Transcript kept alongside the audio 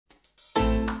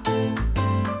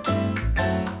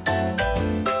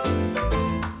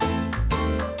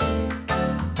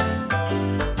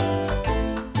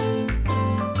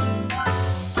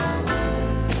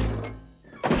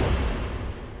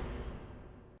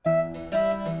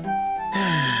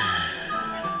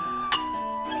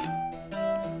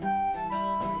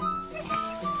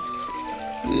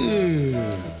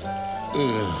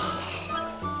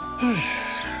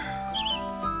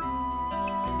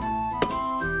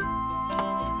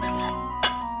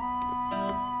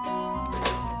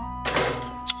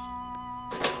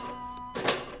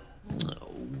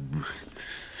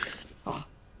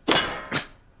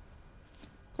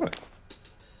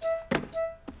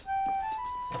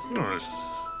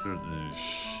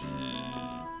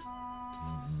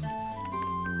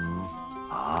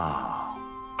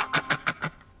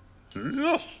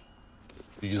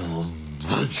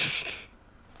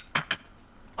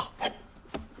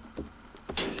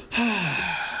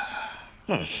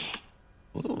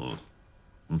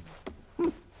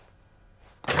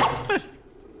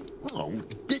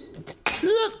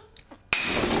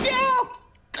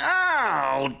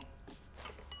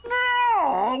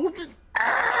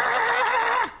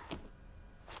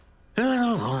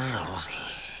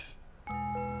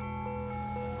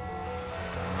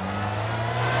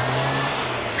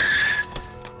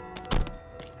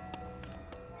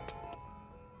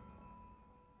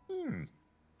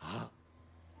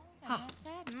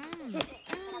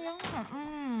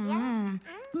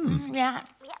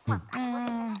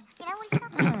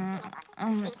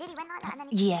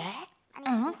Yeah.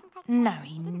 No.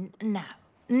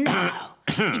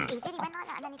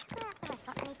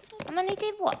 And then he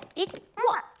did what?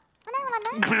 What?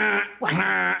 What?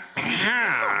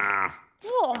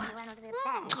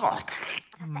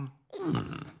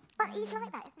 But he's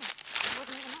like that, isn't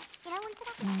he? You know what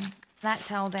happened? That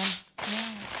told him.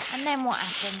 Yeah. And then what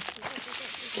happened?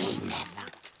 He never.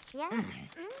 Yeah?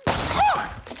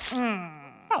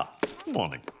 Ah,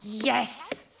 morning. Yes.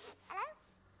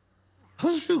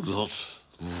 Have you got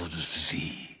the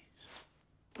disease?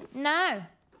 No.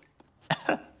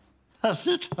 Has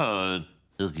it hurt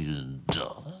again,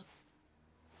 darling?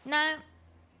 No.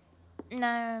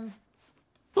 No.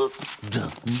 But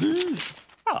doesn't it?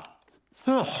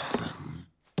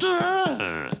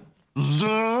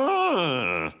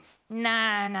 There.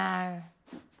 No.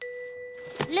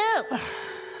 Look.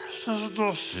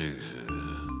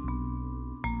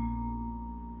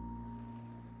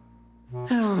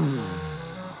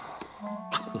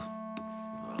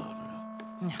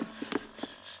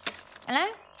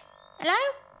 Hello?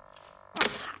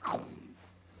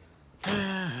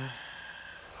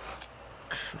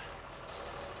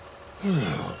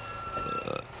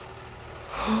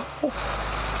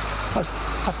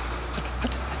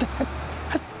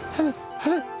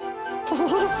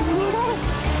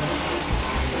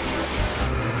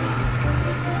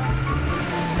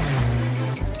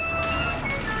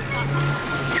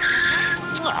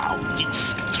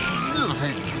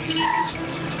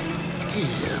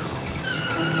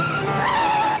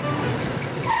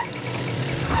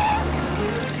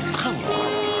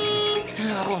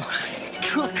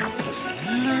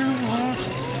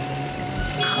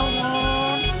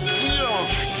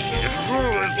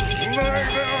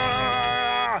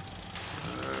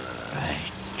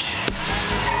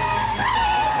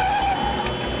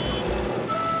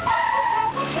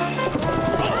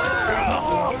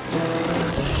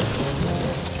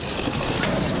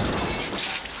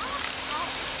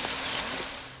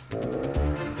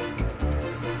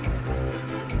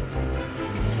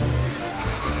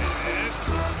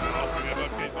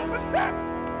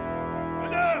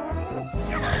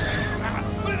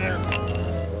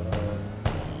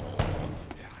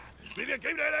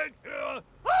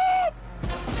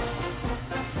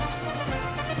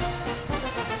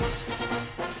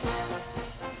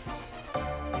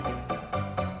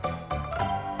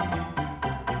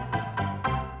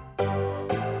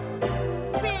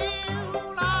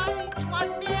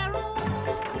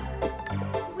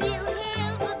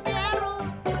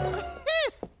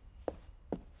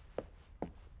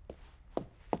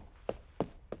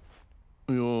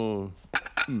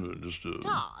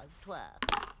 Stars twerk.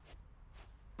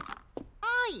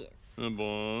 Ah, yes.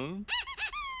 Boy.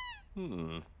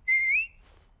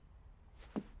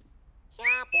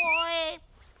 Yeah, boy.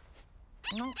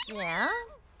 Yeah.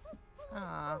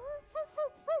 Ah.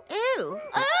 Ew.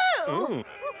 Oh.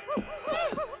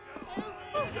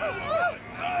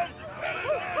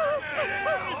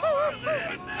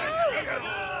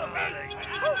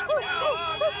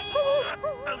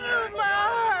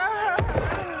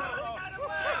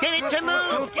 Get it to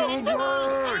move! Get it to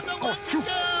move!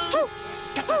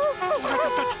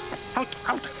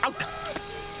 Out!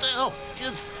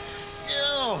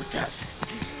 Oh, das...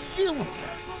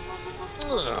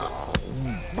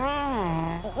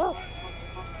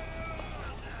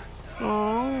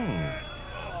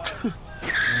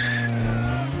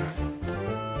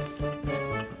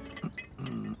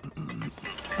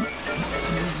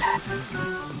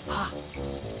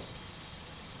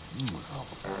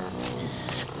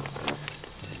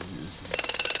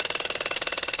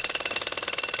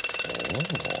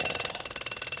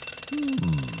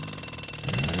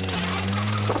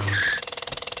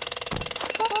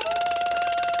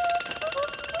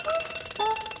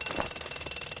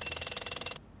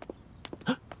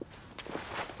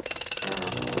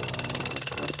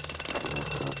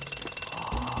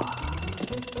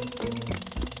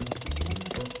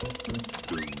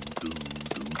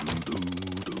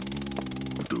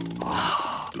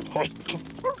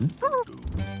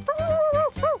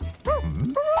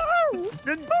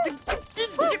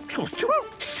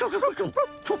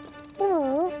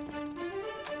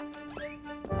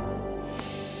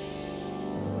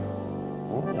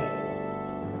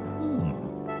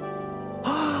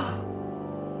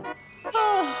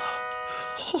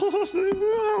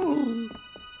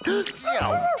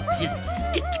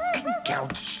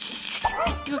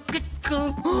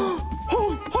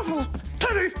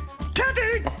 Teddy!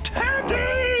 Teddy!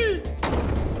 Teddy!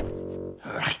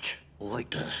 Right, like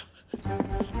this.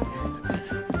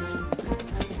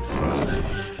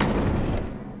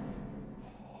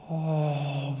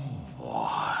 Oh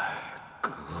my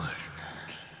goodness.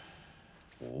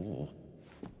 Oh.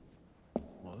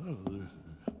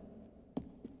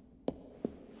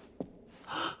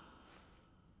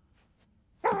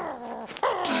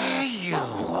 There you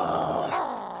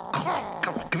are. Come on,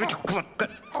 come on, come on.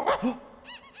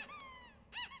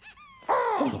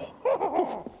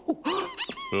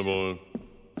 Come on.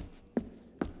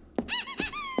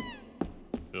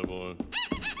 Come on.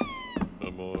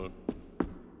 Come on.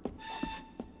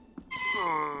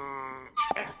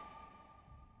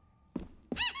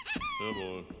 Come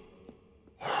on.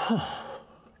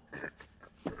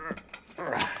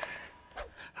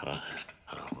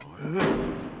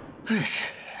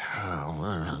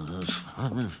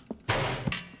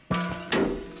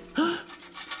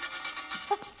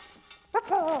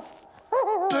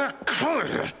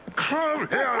 Come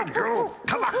here, you!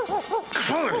 Come on!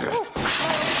 Come here!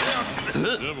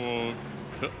 Come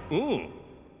on!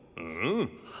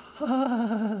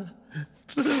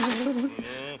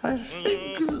 I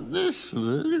think this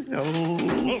will go.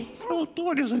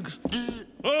 What is it?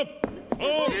 Up!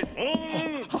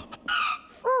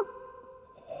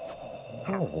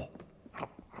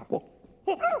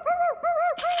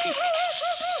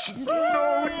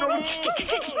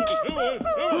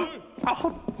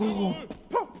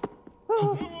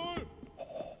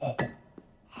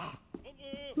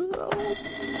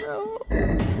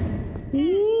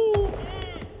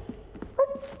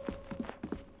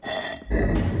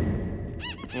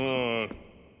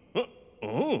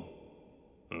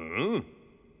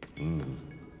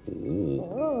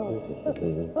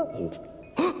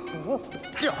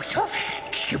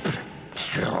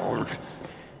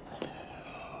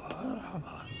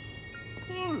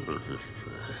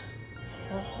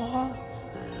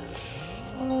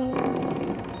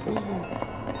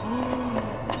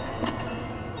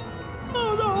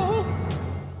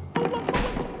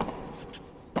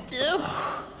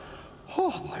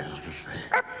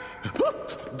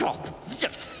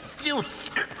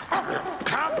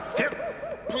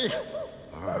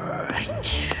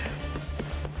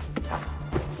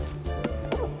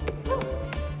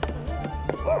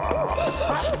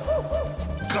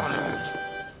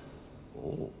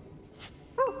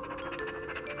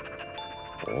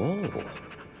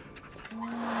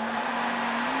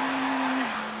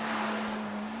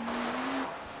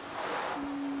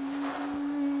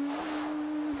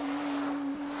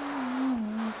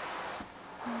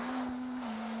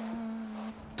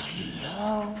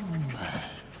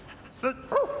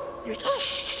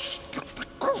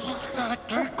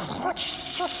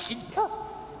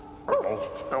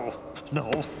 No,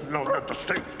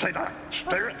 stay there.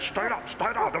 Stay there.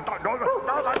 No.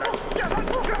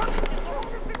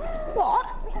 What?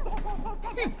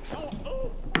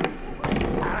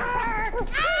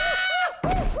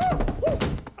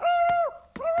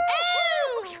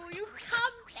 Oh, you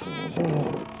come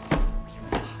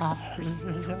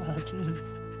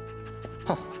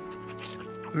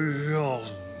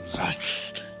back.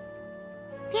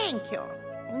 Thank you.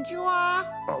 And you are?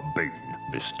 Bean,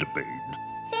 Mr. Bean.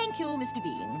 Thank you, Mr.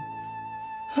 Bean.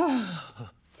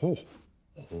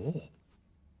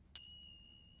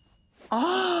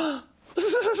 Ah!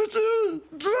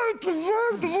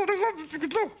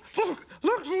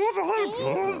 Look what I've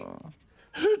got.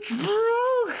 It's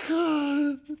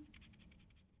broken.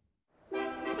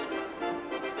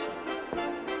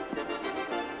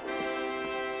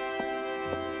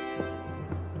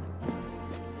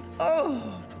 Oh.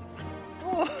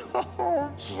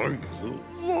 Thank you.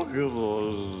 Look at this.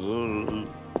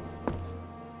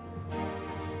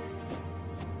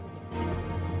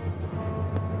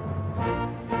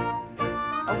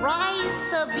 Arise,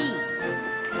 Sir Bean.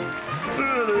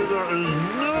 Really, that is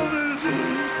not easy.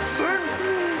 Thank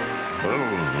you.